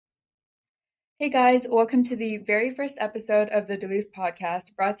Hey guys, welcome to the very first episode of the Duluth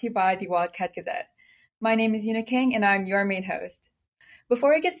podcast brought to you by the Wildcat Gazette. My name is Yuna King and I'm your main host.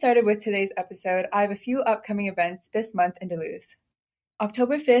 Before we get started with today's episode, I have a few upcoming events this month in Duluth.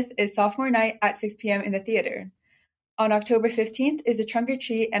 October 5th is Sophomore Night at 6 p.m. in the theater. On October 15th is the Trunk or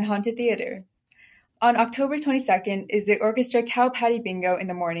Treat and Haunted Theater. On October 22nd is the Orchestra Cow Patty Bingo in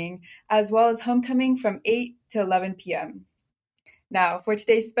the morning, as well as Homecoming from 8 to 11 p.m. Now, for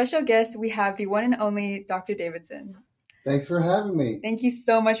today's special guest, we have the one and only Dr. Davidson. Thanks for having me. Thank you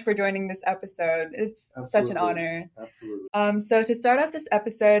so much for joining this episode. It's such an honor. Absolutely. So to start off this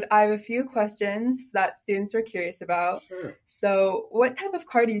episode, I have a few questions that students were curious about. Sure. So what type of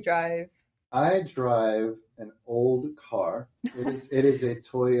car do you drive? I drive an old car. It is a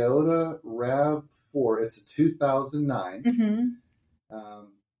Toyota RAV4. It's a 2009. Mm-hmm.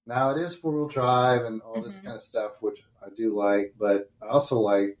 Now, it is four-wheel drive and all this kind of stuff, which I do like, but I also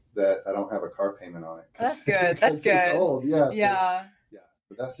like that I don't have a car payment on it. That's good. That's good. It's old, yeah. Yeah.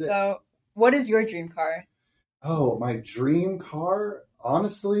 But that's it. So what is your dream car? Oh, my dream car?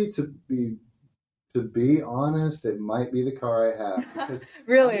 Honestly, to be honest, it might be the car I have. Because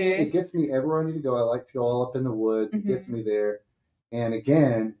Really? It gets me everywhere I need to go. I like to go all up in the woods. It gets me there. And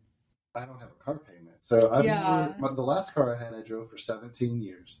again, I don't have a car payment. So the last car I had, I drove for 17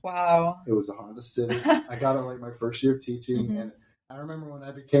 years. Wow. It was a Honda Civic. I got it like my first year of teaching. And I remember when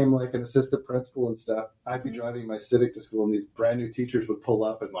I became like an assistant principal and stuff, I'd be driving my Civic to school and these brand new teachers would pull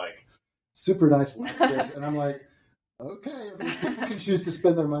up and like super nice Lexus. And I'm like, okay, I mean, people can choose to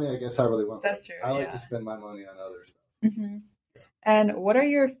spend their money, I guess, however they want. That's true. I like to spend my money on other stuff. Mm-hmm. And what are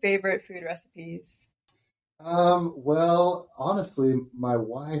your favorite food recipes? Well, honestly, my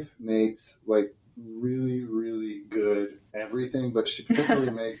wife makes like really, really good everything, but she particularly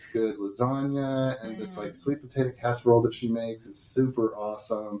makes good lasagna and this like sweet potato casserole that she makes is super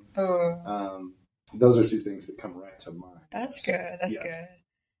awesome. Oh. Those are two things that come right to mind. That's good. That's good.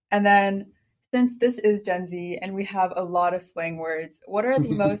 And then since this is Gen Z and we have a lot of slang words, what are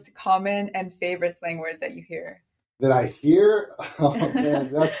the most common and favorite slang words that you hear? That I hear? Oh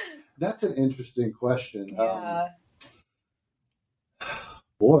man, that's an interesting question. Yeah.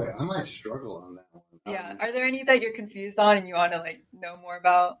 Boy, I might struggle on that one. Yeah. Are there any that you're confused on and you want to like know more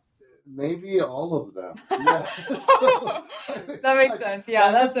about? Maybe all of them. Yeah. That makes sense. Yeah,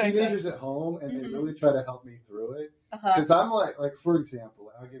 I that's have teenagers at home, and they really try to help me through it. Because I'm like, for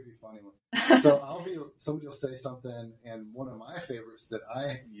example, I'll give you a funny one. So somebody will say something, and one of my favorites that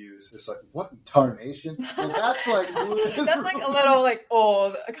I use is like, "What in tarnation?" And that's like that's like a little like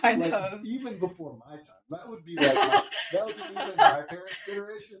old kind of. Even before my time, that would be even my parents'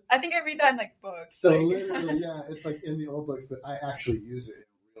 generation. I think I read that in like books. So literally, yeah, it's like in the old books, but I actually use it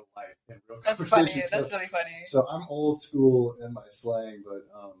in real life, in real conversation. That's really funny. So I'm old school in my slang,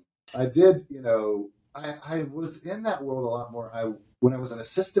 but I did, I was in that world a lot more. When I was an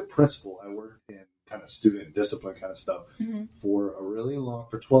assistant principal, I worked in kind of student discipline kind of stuff for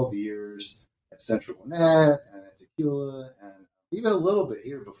 12 years at Central Gwinnett and at Tequila and even a little bit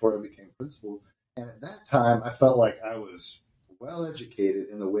here before I became principal. And at that time, I felt like I was well educated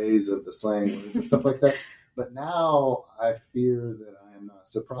in the ways of the slang words and stuff like that. But now I fear that I am not.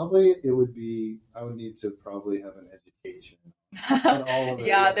 So probably I would need to probably have an education. All of it,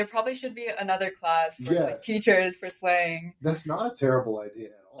 yeah, there probably should be another class for like, teachers for slang. That's not a terrible idea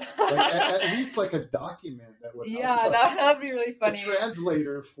at all. Like, at least like a document that would help that would be really funny. A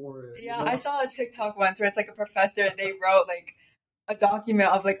translator for it. Yeah, I saw a TikTok once where it's like a professor and they wrote like a document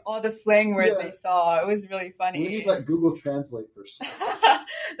of like all the slang words they saw. It was really funny. We need like Google Translate for slang.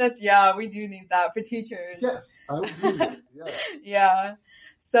 We do need that for teachers. Yes, I would use it. Yeah. Yeah.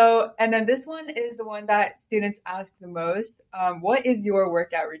 So, and then this one is the one that students ask the most. What is your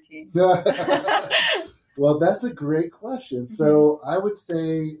workout routine? Well, that's a great question. So I would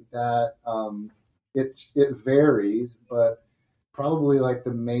say that it varies, but probably like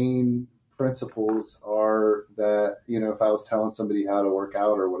the main principles are that, if I was telling somebody how to work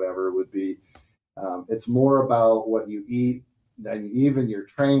out or whatever, it would be, it's more about what you eat than even your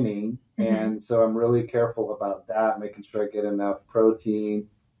training. And so I'm really careful about that, making sure I get enough protein,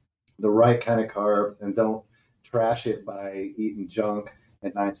 the right kind of carbs, and don't trash it by eating junk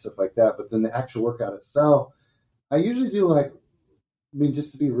at night, stuff like that. But then the actual workout itself, I usually do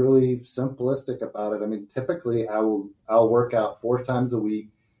just to be really simplistic about it. Typically I'll work out 4 times a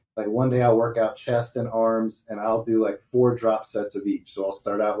week. Like one day I'll work out chest and arms, and I'll do like 4 drop sets of each. So I'll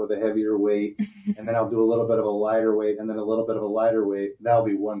start out with a heavier weight, and then I'll do a little bit of a lighter weight, and then a little bit of a lighter weight. That'll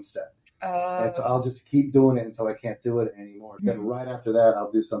be 1 set. And so I'll just keep doing it until I can't do it anymore. Then right after that,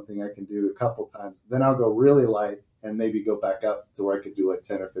 I'll do something I can do a couple times. Then I'll go really light and maybe go back up to where I could do like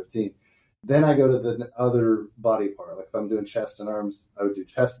 10 or 15. Then I go to the other body part. Like if I'm doing chest and arms, I would do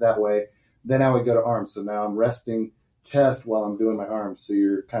chest that way. Then I would go to arms. So now I'm resting chest while I'm doing my arms. So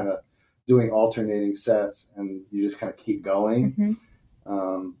you're kind of doing alternating sets and you just kind of keep going.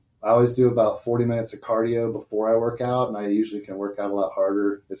 I always do about 40 minutes of cardio before I work out, and I usually can work out a lot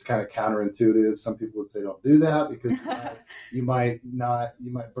harder. It's kind of counterintuitive. Some people would say don't do that because you might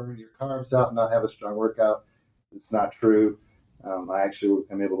burn your carbs out and not have a strong workout. It's not true. I actually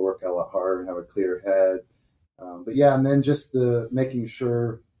am able to work out a lot harder and have a clear head. But yeah, and then just the making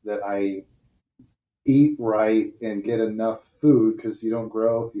sure that I eat right and get enough food, because you don't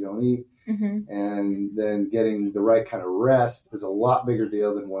grow if you don't eat. And then getting the right kind of rest is a lot bigger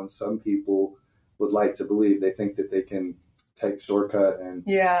deal than what some people would like to believe. They think that they can take shortcut, and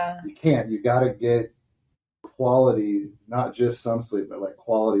you can't. You got to get quality, not just some sleep, but like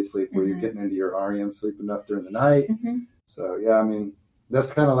quality sleep where you're getting into your REM sleep enough during the night. So yeah, I mean,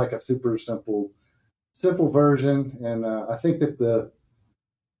 that's kind of like a super simple version. And I think that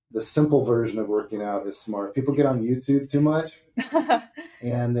the simple version of working out is smart. People get on YouTube too much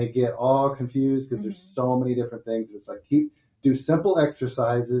and they get all confused because there's so many different things. It's like do simple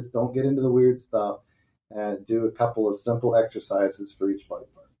exercises. Don't get into the weird stuff, and do a couple of simple exercises for each body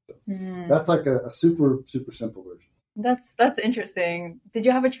part. So that's like a super, super simple version. That's interesting. Did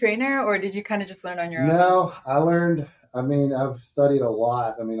you have a trainer, or did you kind of just learn on your own? No, I learned. I mean, I've studied a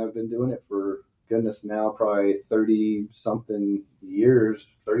lot. I mean, I've been doing it for goodness, now probably 30 something years,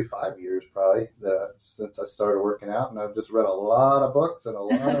 35 years probably, since I started working out. And I've just read a lot of books and a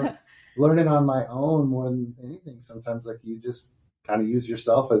lot of learning on my own more than anything. Sometimes like you just kind of use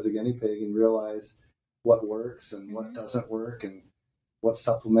yourself as a guinea pig and realize what works and what doesn't work, and what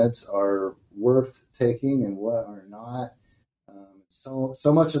supplements are worth taking and what are not.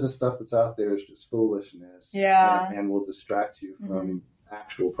 So much of the stuff that's out there is just foolishness, and will distract you from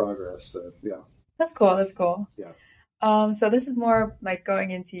actual progress. So yeah. That's cool. Yeah. So this is more like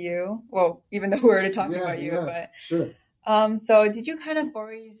going into you. Well, even though we're already talking about you, but sure. So did you kind of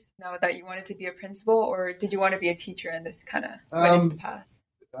always know that you wanted to be a principal, or did you want to be a teacher and this kind of went into the past?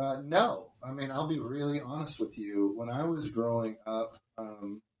 No. I mean, I'll be really honest with you. When I was growing up,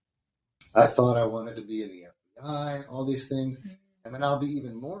 I thought I wanted to be in the FBI, all these things. And then I'll be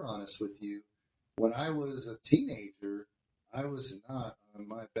even more honest with you. When I was a teenager, I was not on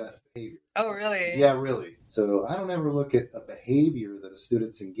my best behavior. Oh, really? Yeah, really. So I don't ever look at a behavior that a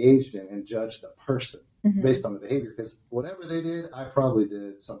student's engaged in and judge the person based on the behavior, because whatever they did, I probably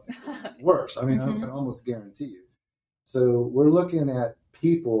did something worse. I mean, I can almost guarantee you. So we're looking at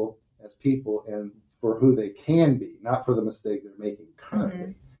people as people and for who they can be, not for the mistake they're making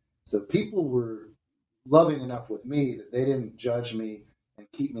currently. So people were loving enough with me that they didn't judge me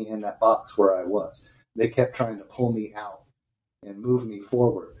and keep me in that box where I was. They kept trying to pull me out and move me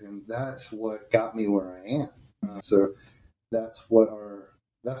forward, and that's what got me where I am. So that's what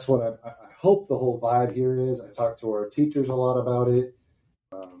I hope the whole vibe here is. I talk to our teachers a lot about it.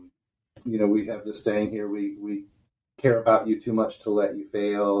 We have this saying here: we care about you too much to let you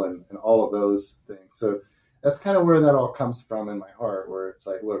fail, and all of those things. So that's kind of where that all comes from in my heart, where it's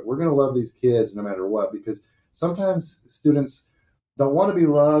like, look, we're going to love these kids no matter what, because sometimes students don't want to be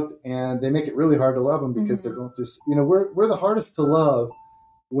loved, and they make it really hard to love them because they're going through, we're the hardest to love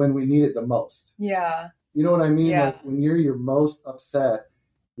when we need it the most. Yeah. You know what I mean? Yeah. Like when you're your most upset,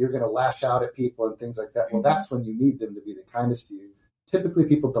 you're going to lash out at people and things like that. Well, that's when you need them to be the kindest to you. Typically,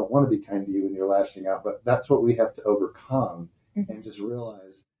 people don't want to be kind to you when you're lashing out, but that's what we have to overcome and just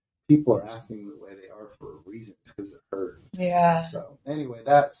realize people are acting the way they are for reasons, because they're hurt. Yeah. So anyway,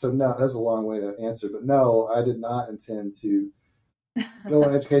 that's a long way to answer, but no, I did not intend to go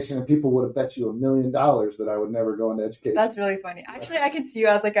in education, and people would have bet you $1 million that I would never go into education. That's really funny. Actually, I can see you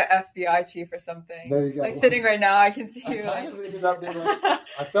as like an FBI chief or something. There you go. Like sitting right now, I can see you.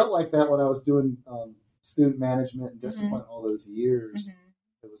 I felt like that when I was doing student management and discipline all those years.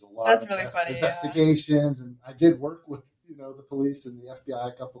 There was a lot of investigations, and I did work with the police and the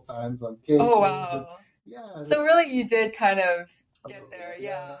FBI a couple times on cases. Oh wow! And, so really, you did kind of get there,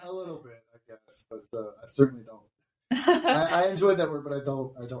 a little bit, I guess, but I certainly don't. I enjoyed that work, but I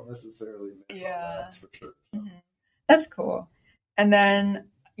don't necessarily miss all that, that's for sure. So. That's cool. And then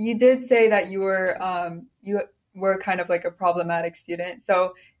you did say that you were kind of like a problematic student.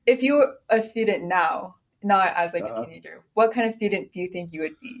 So if you were a student now, not as like a teenager, what kind of student do you think you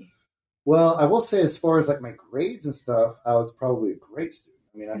would be? Well, I will say, as far as like my grades and stuff, I was probably a great student.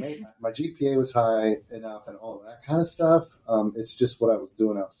 I mean, my GPA was high enough and all that kind of stuff. It's just what I was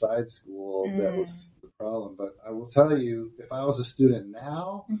doing outside school that was the problem. But I will tell you, if I was a student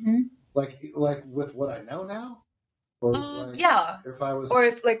now, like with what I know now, Or yeah. if I was, or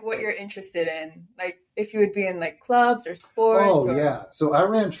if like what you're interested in, like if you would be in like clubs or sports. Yeah. So I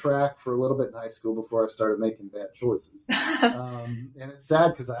ran track for a little bit in high school before I started making bad choices. And it's sad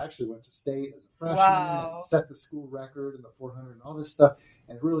because I actually went to state as a freshman and set the school record in the 400 and all this stuff.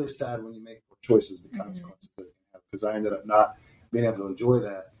 And it really is sad when you make poor choices, the consequences that it can have, because I ended up not being able to enjoy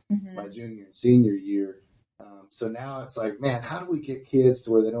that my junior and senior year. So now it's like, man, how do we get kids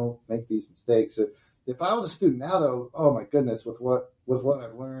to where they don't make these mistakes? So if I was a student now, though, oh my goodness, with what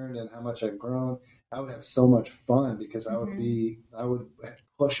I've learned and how much I've grown, I would have so much fun because I would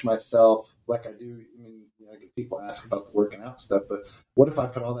push myself like I do. I mean, people ask about the working out stuff, but what if I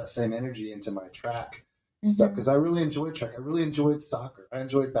put all that same energy into my track stuff? Because I really enjoyed track. I really enjoyed soccer. I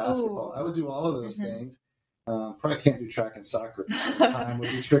enjoyed basketball. I would do all of those things. Probably can't do track and soccer at the same time.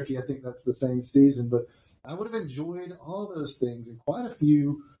 Would be tricky. I think that's the same season, but I would have enjoyed all those things, and quite a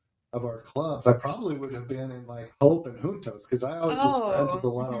few of our clubs, I probably would have been in like Hope and Juntos, because I always was friends with a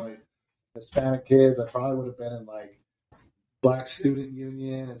lot of like Hispanic kids. I probably would have been in like Black Student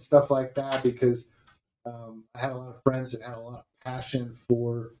Union and stuff like that, because I had a lot of friends that had a lot of passion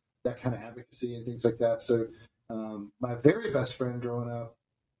for that kind of advocacy and things like that. So my very best friend growing up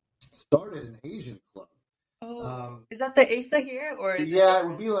started an Asian club. Is that the ASA here? Or it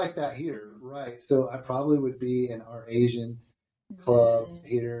would be like that here, right? So I probably would be in our Asian clubs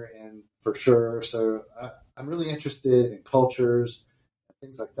here, and for sure. So I'm really interested in cultures and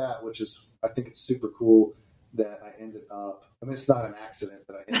things like that, which is, I think it's super cool that I ended up. I mean, it's not an accident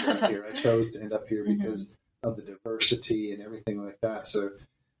that I ended up here. I chose to end up here because of the diversity and everything like that. So,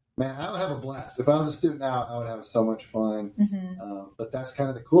 man, I would have a blast. If I was a student now, I would have so much fun. But that's kind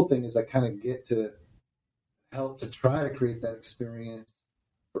of the cool thing, is I kind of get to help to try to create that experience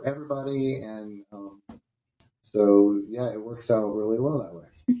for everybody. And so, yeah, it works out really well that way.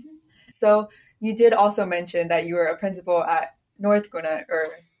 So you did also mention that you were a principal at North Gwinnett or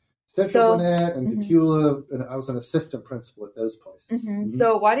Central Gwinnett and Decula, and I was an assistant principal at those places.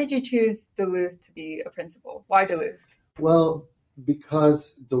 So why did you choose Duluth to be a principal? Why Duluth? Well,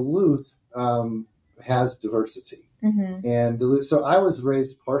 because Duluth has diversity. And Duluth, so I was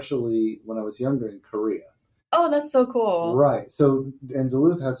raised partially when I was younger in Korea. Oh, that's so cool. Right. So, and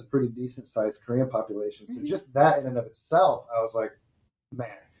Duluth has a pretty decent sized Korean population. So just that in and of itself, I was like,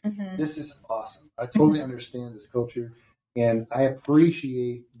 man, this is awesome. I totally understand this culture, and I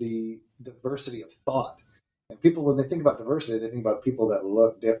appreciate the diversity of thought. And people, when they think about diversity, they think about people that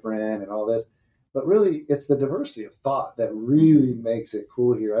look different and all this. But really, it's the diversity of thought that really makes it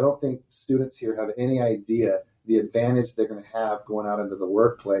cool here. I don't think students here have any idea the advantage they're going to have going out into the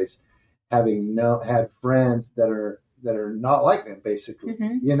workplace, having had friends that are not like them, basically,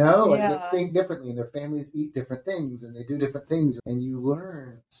 they think differently, and their families eat different things, and they do different things, and you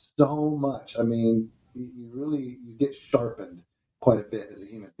learn so much. I mean, you get sharpened quite a bit as a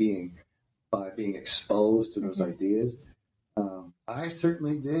human being by being exposed to those ideas. I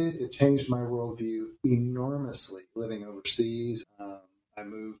certainly did. It changed my worldview enormously living overseas. I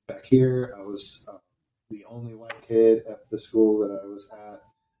moved back here. I was the only white kid at the school that I was at.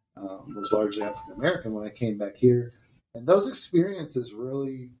 Was largely African American when I came back here, and those experiences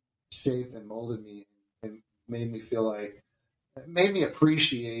really shaped and molded me and made me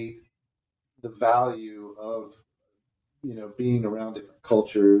appreciate the value of being around different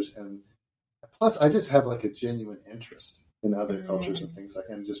cultures, and plus I just have like a genuine interest in other cultures and things like,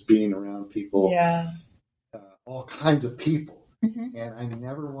 and just being around people, all kinds of people, and I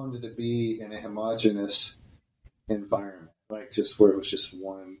never wanted to be in a homogenous environment, like just where it was just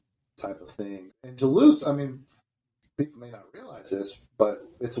one type of thing. And Duluth, I mean, people may not realize this, but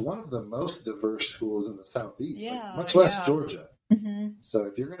it's one of the most diverse schools in the Southeast, much less Georgia. So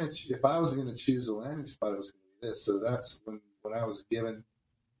if I was gonna choose a landing spot, it was gonna be this. So that's when I was given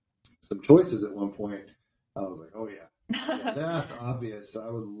some choices at one point, I was like, oh yeah, that's obvious. I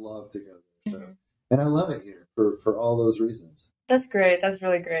would love to go there. So, and I love it here for all those reasons. That's great. That's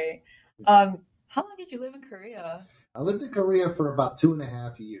really great. How long did you live in Korea? I lived in Korea for about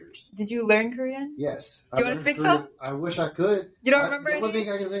 2.5 years. Did you learn Korean? Yes. Do you want to speak some? I wish I could. You don't remember anything? The only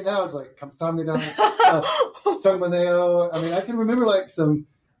thing I can say now is like, kamsahamnida, sangmaneo. I mean, I can remember like some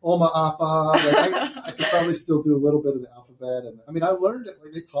oma apa. Like, I could probably still do a little bit of the alphabet. And I mean, I learned it.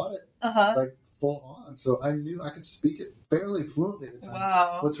 Like, they taught it like full on. So I knew I could speak it fairly fluently at the time.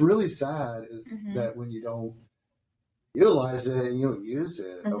 Wow. What's really sad is that when you don't utilize it and you don't use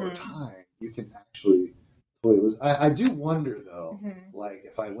it over time, you can actually... I do wonder though, like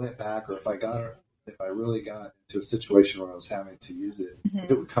if I went back or if I really got into a situation where I was having to use it,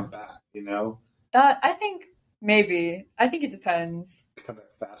 if it would come back, I think maybe. I think it depends. Come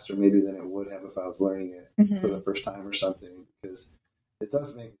back faster maybe than it would have if I was learning it for the first time or something, because it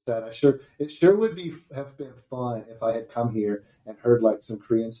does make me sad. It sure would have been fun if I had come here and heard like some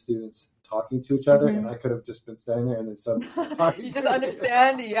Korean students talking to each other, and I could have just been standing there and then suddenly talking. You just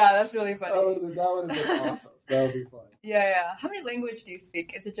understand? Yeah, that's really funny. That would have been awesome. That would be fun. Yeah. How many languages do you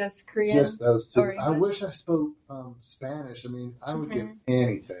speak? Is it just Korean? Just those two. I wish I spoke Spanish. I mean, I would give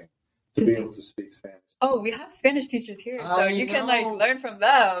anything to be able to speak Spanish. Oh, we have Spanish teachers here, so you can like learn from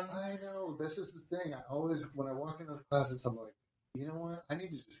them. I know. This is the thing. When I walk in those classes, I'm like, you know what? I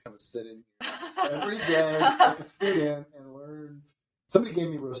need to just come and sit in here every day like a student and learn. Somebody gave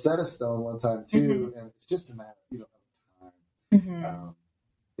me Rosetta Stone one time too, and it's just a matter of time.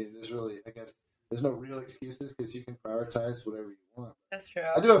 There's really, I guess, there's no real excuses because you can prioritize whatever you want. That's true.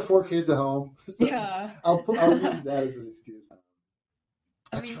 I do have 4 kids at home, so I'll use that as an excuse.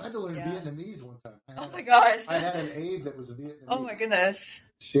 I tried to learn Vietnamese one time. Oh my gosh! I had an aide that was a Vietnamese. Oh my goodness!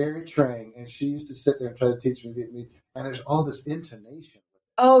 Sherry Trang, and she used to sit there and try to teach me Vietnamese. And there's all this intonation.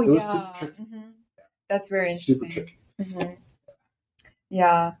 Oh, it was super tricky. That's very interesting. Super tricky.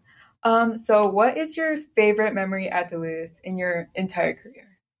 Yeah. So what is your favorite memory at Duluth in your entire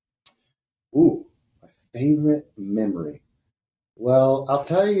career? Ooh, my favorite memory. Well, I'll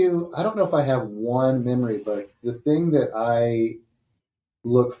tell you, I don't know if I have one memory, but the thing that I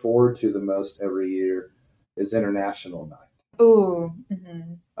look forward to the most every year is International Night. Ooh.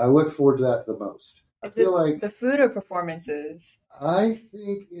 I look forward to that the most. I feel like the food or performances? I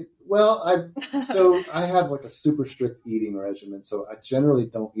think it's I have like a super strict eating regimen, so I generally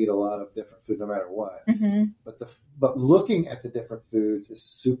don't eat a lot of different food no matter what. But looking at the different foods is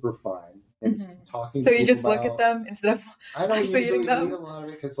super fun and talking. So you just look at them instead of I don't usually eat a lot of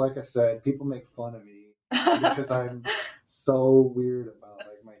it because, like I said, people make fun of me because I'm so weird about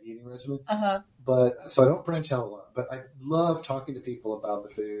like my eating regimen. But so I don't branch out a lot. But I love talking to people about the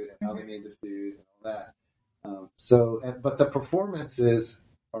food and how they made the food and all that. But the performances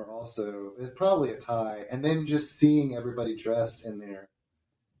are also, it's probably a tie. And then just seeing everybody dressed in their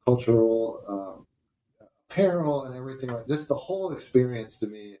cultural apparel and everything like this, the whole experience to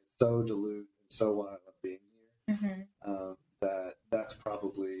me is so Duluth and so what I love being here. That's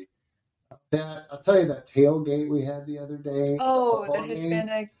probably that. I'll tell you that tailgate we had the other day. Oh, the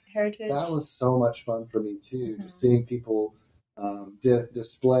Hispanic heritage. That was so much fun for me too. Just seeing people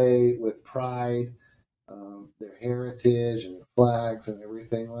display with pride their heritage and their flags and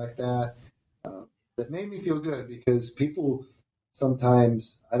everything like that. That made me feel good because people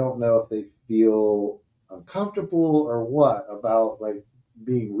sometimes, I don't know if they feel uncomfortable or what about like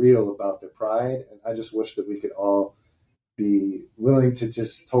being real about their pride. And I just wish that we could all be willing to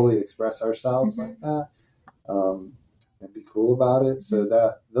just totally express ourselves like that and be cool about it. So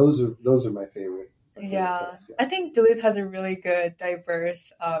those are my favorite. Yeah. I think Duluth has a really good,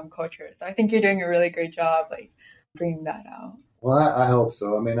 diverse culture. So I think you're doing a really great job, like bringing that out. Well, I hope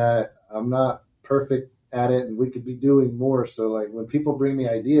so. I mean, I'm not perfect at it, and we could be doing more. So, like when people bring me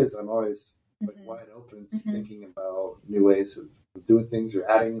ideas, I'm always like wide open, thinking about new ways of doing things or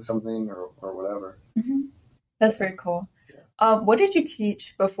adding something or whatever. That's very cool. Yeah. What did you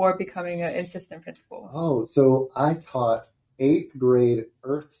teach before becoming an assistant principal? Oh, so I taught 8th grade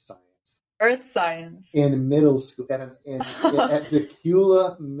earth science. Earth science in middle school at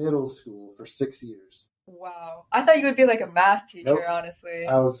Decula Middle School for 6 years. Wow, I thought you would be like a math teacher. Honestly,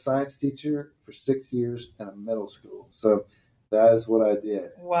 I was a science teacher for 6 years in a middle school, so that is what I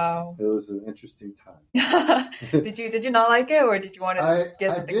did. Wow, it was an interesting time. Did you not like it, or did you want to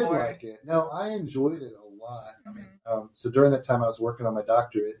get something more? I did like it. No, I enjoyed it a lot. I mean, so during that time, I was working on my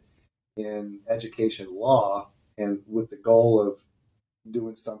doctorate in education law, and with the goal of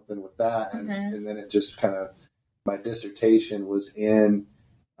doing something with that, and then it just kind of, my dissertation was in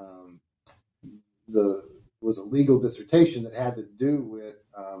was a legal dissertation that had to do with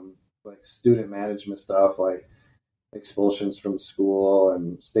like student management stuff, like expulsions from school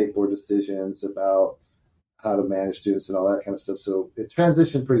and state board decisions about how to manage students and all that kind of stuff. So it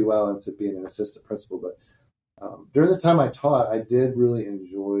transitioned pretty well into being an assistant principal. But during the time I taught, I did really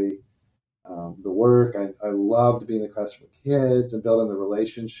enjoy the work. I loved being in the class with kids and building the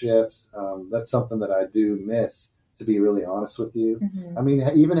relationships. That's something that I do miss, to be really honest with you. I mean,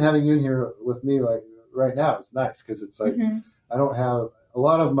 even having you in here with me like right now is nice because it's like I don't have a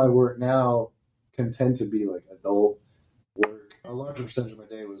lot of my work now can tend to be like adult work. A larger percentage of my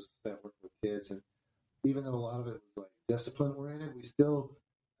day was spent working with kids, and even though a lot of it was like discipline oriented, I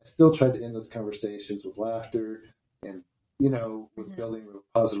still tried to end those conversations with laughter and with building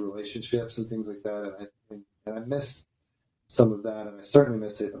positive relationships and things like that. And I miss some of that, and I certainly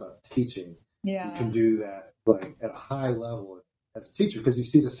missed it about teaching. Yeah, you can do that like at a high level as a teacher, because you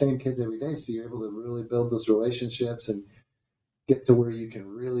see the same kids every day. So you're able to really build those relationships and get to where you can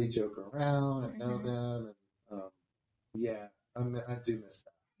really joke around and know them. And yeah, I do miss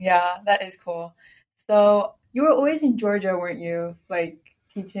that. Yeah, that is cool. So you were always in Georgia, weren't you? Like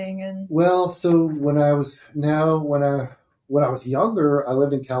teaching and Well, so when I was younger, I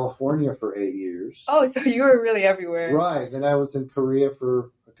lived in California for 8 years. Oh, so you were really everywhere. Right. Then I was in Korea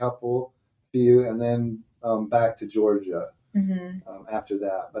for few, and then back to Georgia after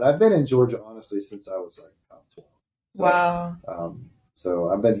that. But I've been in Georgia, honestly, since I was like 12. So, Wow. So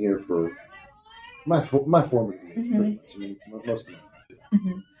I've been here for my formative years, pretty much. I mean, most of my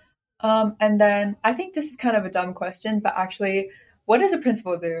life. And then I think this is kind of a dumb question, but actually, what does a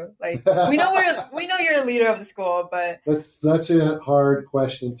principal do? Like, we know you're a leader of the school, but that's such a hard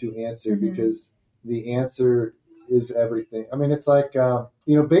question to answer because the answer is everything. I mean, it's like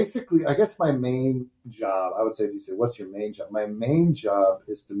basically, I guess my main job. I would say, if you say, "What's your main job?" My main job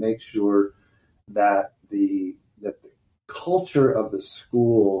is to make sure that the culture of the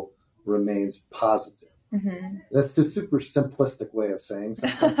school remains positive. That's the super simplistic way of saying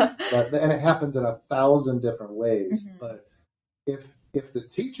something, and it happens in 1,000 different ways. But if the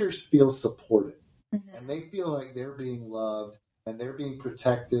teachers feel supported and they feel like they're being loved and they're being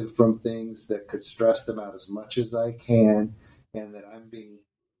protected from things that could stress them out as much as I can, and that I'm being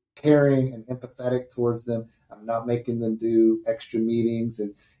caring and empathetic towards them, I'm not making them do extra meetings,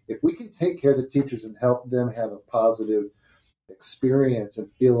 and if we can take care of the teachers and help them have a positive experience and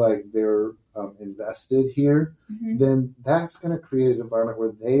feel like they're invested here, then that's going to create an environment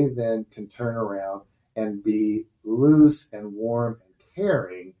where they then can turn around and be loose and warm and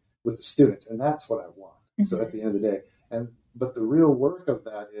caring with the students. And that's what I want. So at the end of the day, but the real work of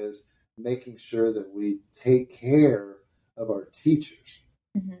that is making sure that we take care of our teachers.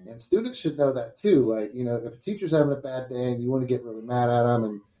 And students should know that too. Like, if a teacher's having a bad day and you want to get really mad at them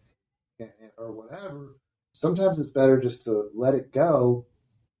and or whatever, sometimes it's better just to let it go,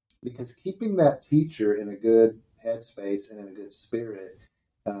 because keeping that teacher in a good headspace and in a good spirit,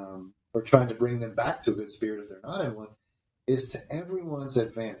 or trying to bring them back to a good spirit if they're not in one, is to everyone's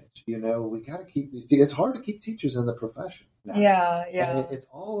advantage. We got to keep these it's hard to keep teachers in the profession now. Yeah. And it's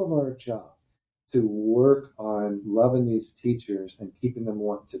all of our job to work on loving these teachers and keeping them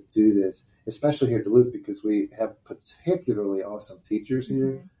wanting to do this, especially here at Duluth, because we have particularly awesome teachers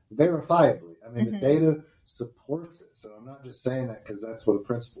here, verifiably. I mean, the data supports it. So I'm not just saying that because that's what a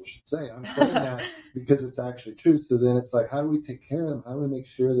principal should say. I'm saying that because it's actually true. So then it's like, how do we take care of them? How do we make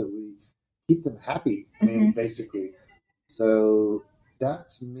sure that we keep them happy? I mean, basically. So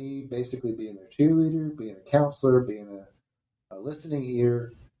that's me basically being their cheerleader, being a counselor, being a listening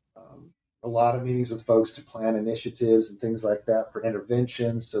ear, a lot of meetings with folks to plan initiatives and things like that for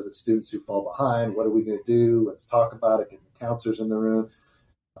interventions, so that students who fall behind, what are we going to do? Let's talk about it. Get the counselors in the room.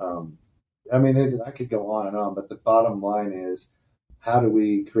 I mean, I could go on, but the bottom line is, how do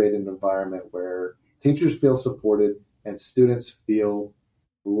we create an environment where teachers feel supported and students feel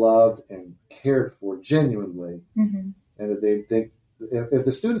loved and cared for genuinely, and that they think, if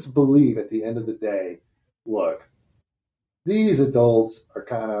the students believe at the end of the day, look, these adults are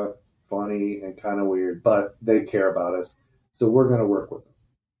kind of funny and kind of weird, but they care about us, so we're going to work with them.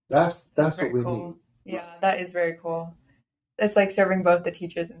 That's what we need. Yeah, that is very cool. It's like serving both the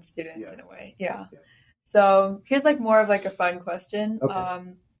teachers and students in a way. Yeah. So here's like more of like a fun question.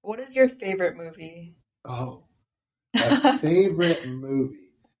 Okay. What is your favorite movie? Oh, my favorite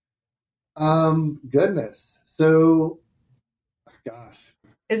movie. Goodness. So, gosh.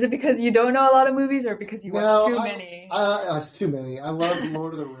 Is it because you don't know a lot of movies, or because you watch too many? It's too many. I love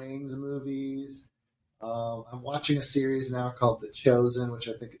Lord of the Rings movies. I'm watching a series now called The Chosen, which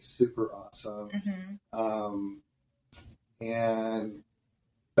I think is super awesome. And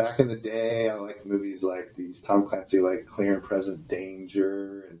back in the day, I liked movies like these Tom Clancy, like Clear and Present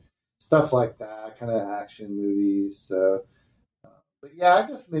Danger and stuff like that, kind of action movies. So, but yeah, I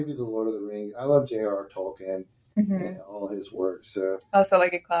guess maybe The Lord of the Rings. I love J.R.R. Tolkien and all his work. So also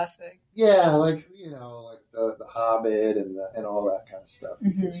like a classic. Yeah, like like the Hobbit and all that kind of stuff.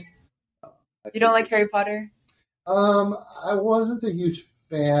 Because you don't like Harry Potter? I wasn't a huge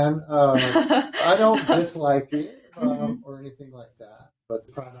fan. I don't dislike it. Or anything like that, but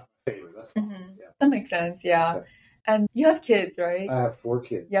it's probably not my favorite. That's That makes sense. Yeah. And you have kids, right? I have 4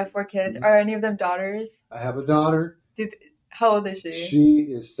 kids. You have 4 kids. Are any of them daughters? I have a daughter. How old is she? She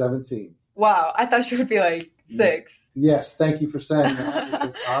is 17. Wow, I thought she would be like 6. Yes, thank you for saying that,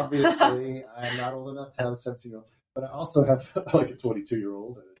 because obviously I'm not old enough to have a 17-year-old, but I also have like a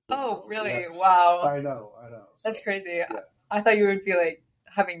 22-year-old. Oh, really? Yeah. Wow. I know. So, that's crazy. Yeah. I thought you would be like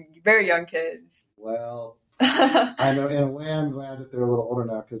having very young kids. Well, I know, in a way, I'm glad that they're a little older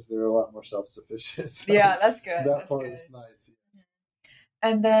now because they're a lot more self-sufficient. So Yeah, that's good. that part is nice. Yes.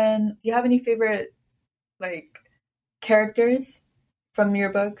 And then, do you have any favorite like characters from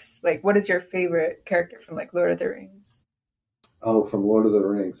your books? Like, what is your favorite character from like Lord of the Rings? Oh, from Lord of the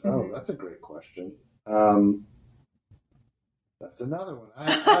Rings. Mm-hmm. Oh, that's a great question. That's another one.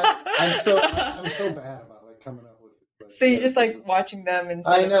 I'm so bad about like coming up with. Like, so you just like watching them and.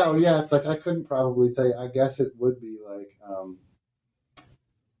 I know, yeah. It's like I couldn't probably tell you. I guess it would be like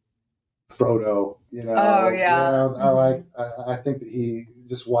Frodo. You know. Oh yeah. Mm-hmm. I think that he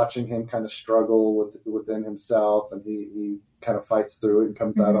just watching him kind of struggle within himself, and he kind of fights through it and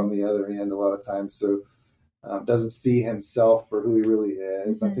comes out on the other end a lot of times. So doesn't see himself for who he really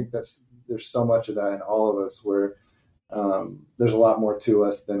is. Mm-hmm. I think there's so much of that in all of us where. There's a lot more to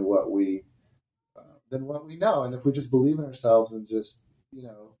us than what we know, and if we just believe in ourselves and just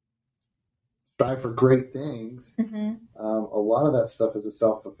strive for great things, a lot of that stuff is a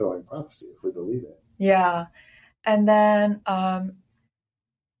self-fulfilling prophecy if we believe it. Yeah, and then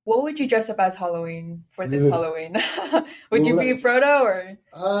what would you dress up as Halloween for this Halloween? Would you be Frodo or?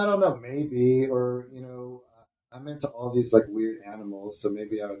 I don't know, maybe, or I'm into all these like weird animals, so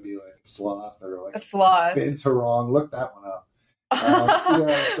maybe I would be like a sloth or like a sloth. Binturong. Look that one up.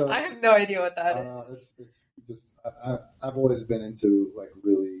 So I have no idea what that is. It's just I've always been into like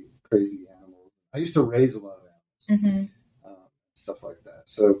really crazy animals. I used to raise a lot of animals, stuff like that.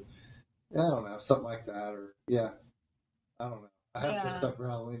 So I don't know, something like that, or I don't know. I haven't dressed up for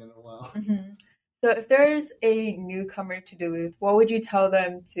Halloween in a while. So if there's a newcomer to Duluth, what would you tell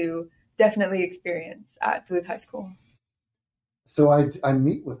them to definitely experience at Duluth High School? So I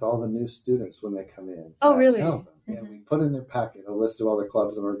meet with all the new students when they come in. Oh, really? I tell them, and we put in their packet a list of all the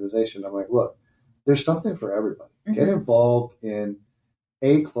clubs and organizations. I'm like, look, there's something for everybody. Get involved in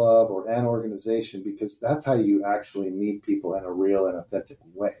a club or an organization because that's how you actually meet people in a real and authentic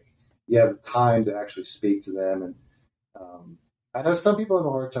way. You have time to actually speak to them. And I know some people have a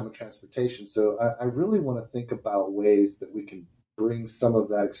hard time with transportation, so I really want to think about ways that we can bring some of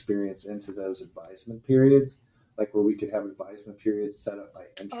that experience into those advisement periods, like where we could have advisement periods set up by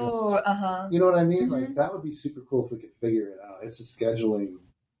interest. Oh, You know what I mean? Like that would be super cool if we could figure it out. It's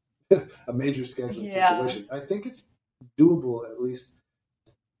a major scheduling situation. I think it's doable at least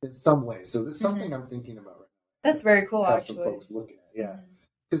in some way. So this is something I'm thinking about right now. That's very cool, actually. Some folks looking at,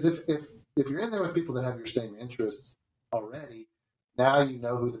 because if you're in there with people that have your same interests already, now you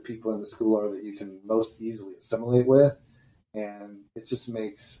know who the people in the school are that you can most easily assimilate with. And it just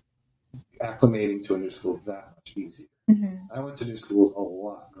makes acclimating to a new school that much easier. I went to new schools a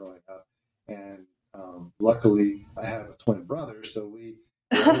lot growing up, and luckily I have a twin brother, so we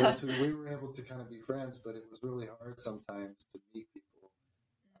were able to kind of be friends. But it was really hard sometimes to meet people.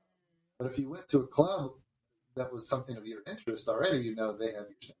 But if you went to a club that was something of your interest already, they have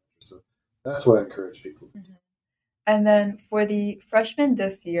your same interest. So that's what I encourage people to do. And then for the freshmen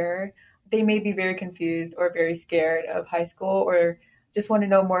this year, they may be very confused or very scared of high school or just want to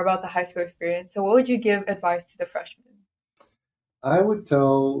know more about the high school experience. So what would you give advice to the freshmen? I would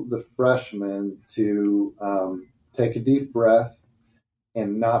tell the freshmen to take a deep breath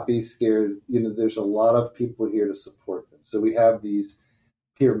and not be scared. There's a lot of people here to support them. So we have these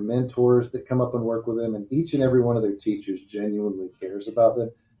peer mentors that come up and work with them, and each and every one of their teachers genuinely cares about them.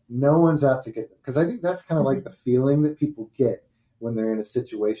 No one's out to get them. Because I think that's kind of like the feeling that people get when they're in a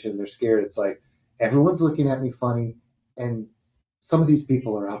situation and they're scared. It's like, everyone's looking at me funny, and some of these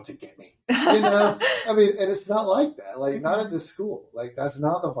people are out to get me. I mean, and it's not like that. Like, not at this school. Like, that's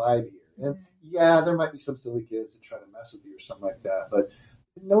not the vibe here. And there might be some silly kids that try to mess with you or something like that, but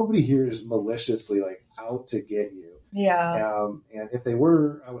nobody here is maliciously like out to get you. Yeah. And if they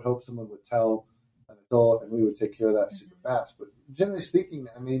were, I would hope someone would tell an adult, and we would take care of that super fast. But generally speaking,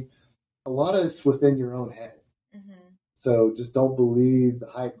 I mean, a lot of it's within your own head. So just don't believe the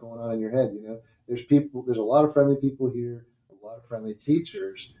hype going on in your head. There's a lot of friendly people here, a lot of friendly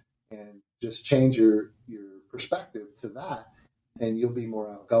teachers, and just change your perspective to that, and you'll be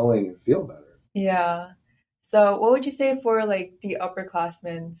more outgoing and feel better. Yeah. So what would you say for like the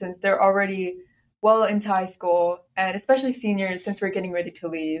upperclassmen, since they're already well into high school, and especially seniors, since we're getting ready to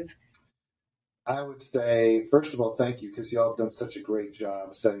leave? I would say, first of all, thank you, because y'all have done such a great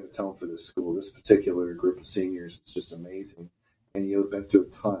job setting the tone for this school. This particular group of seniors is just amazing. And you've been through a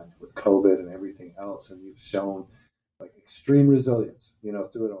ton with COVID and everything else, and you've shown like extreme resilience,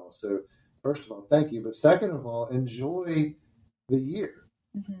 through it all. So first of all, thank you. But second of all, enjoy the year.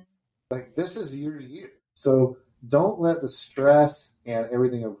 Like, this is your year. So don't let the stress and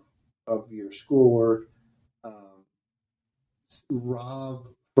everything of your schoolwork rob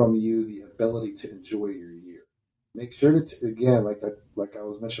from you the ability to enjoy your year. Make sure to, again, like I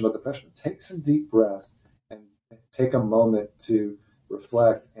was mentioning about the freshmen, take some deep breaths and take a moment to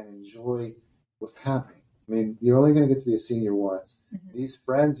reflect and enjoy what's happening. I mean, you're only going to get to be a senior once. Mm-hmm. These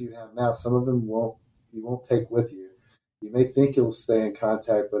friends you have now, some of them you won't take with you. You may think you'll stay in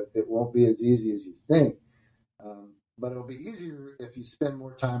contact, but it won't be as easy as you think. But it'll be easier if you spend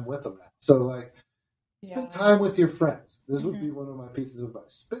more time with them now. So, like, spend time with your friends. This would be one of my pieces of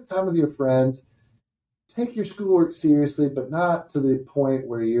advice. Spend time with your friends. Take your schoolwork seriously, but not to the point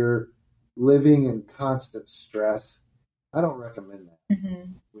where you're living in constant stress. I don't recommend that.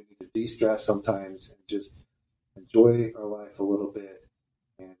 Mm-hmm. We need to de-stress sometimes and just enjoy our life a little bit,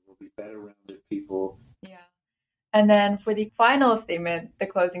 and we'll be better rounded people. Yeah. And then for the final statement, the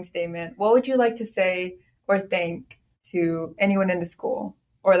closing statement, what would you like to say or thank to anyone in the school,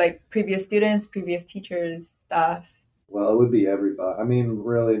 or like previous students, previous teachers, staff? Well, it would be everybody. I mean,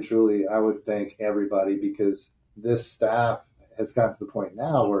 really and truly, I would thank everybody, because this staff has gotten to the point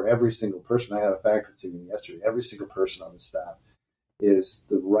now where every single person, I had a faculty meeting yesterday, every single person on the staff is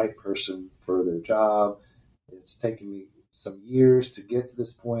the right person for their job. It's taken me some years to get to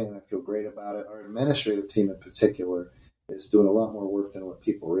this point, and I feel great about it. Our administrative team in particular is doing a lot more work than what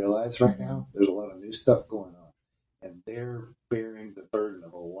people realize right now. There's a lot of new stuff going on, and they're bearing the burden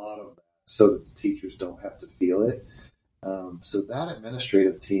of a lot of that so that the teachers don't have to feel it. So that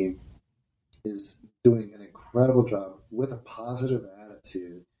administrative team is doing an incredible job with a positive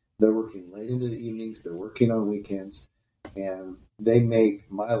attitude. They're working late into the evenings. They're working on weekends, and they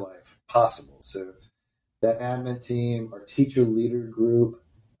make my life possible. So that admin team, our teacher leader group,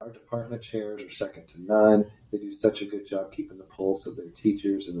 our department chairs are second to none. They do such a good job keeping the pulse of their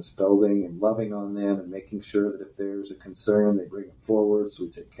teachers in this building and loving on them and making sure that if there's a concern, they bring it forward so we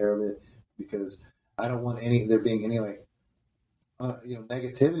take care of it, because I don't want there being any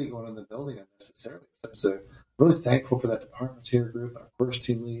negativity going on in the building unnecessarily. So really thankful for that department chair group, our first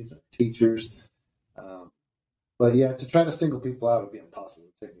team leads, and our teachers. But yeah, to try to single people out would be impossible.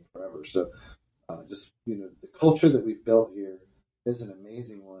 It would take me forever. So the culture that we've built here is an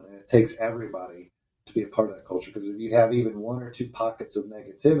amazing one, and it takes everybody to be a part of that culture. Because if you have even one or two pockets of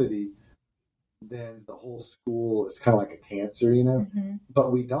negativity, then the whole school is kind of like a cancer,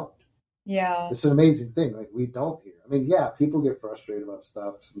 But we don't. Yeah. It's an amazing thing. Like, we don't hear. I mean, yeah, people get frustrated about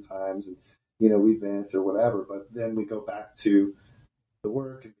stuff sometimes, and, we vent or whatever, but then we go back to the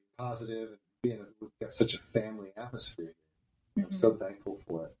work and being positive and we've got such a family atmosphere. I'm so thankful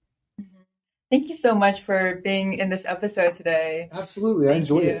for it. Thank you so much for being in this episode today. Absolutely. I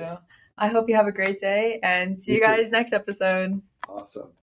enjoyed it. I hope you have a great day, and see you guys next episode. Awesome.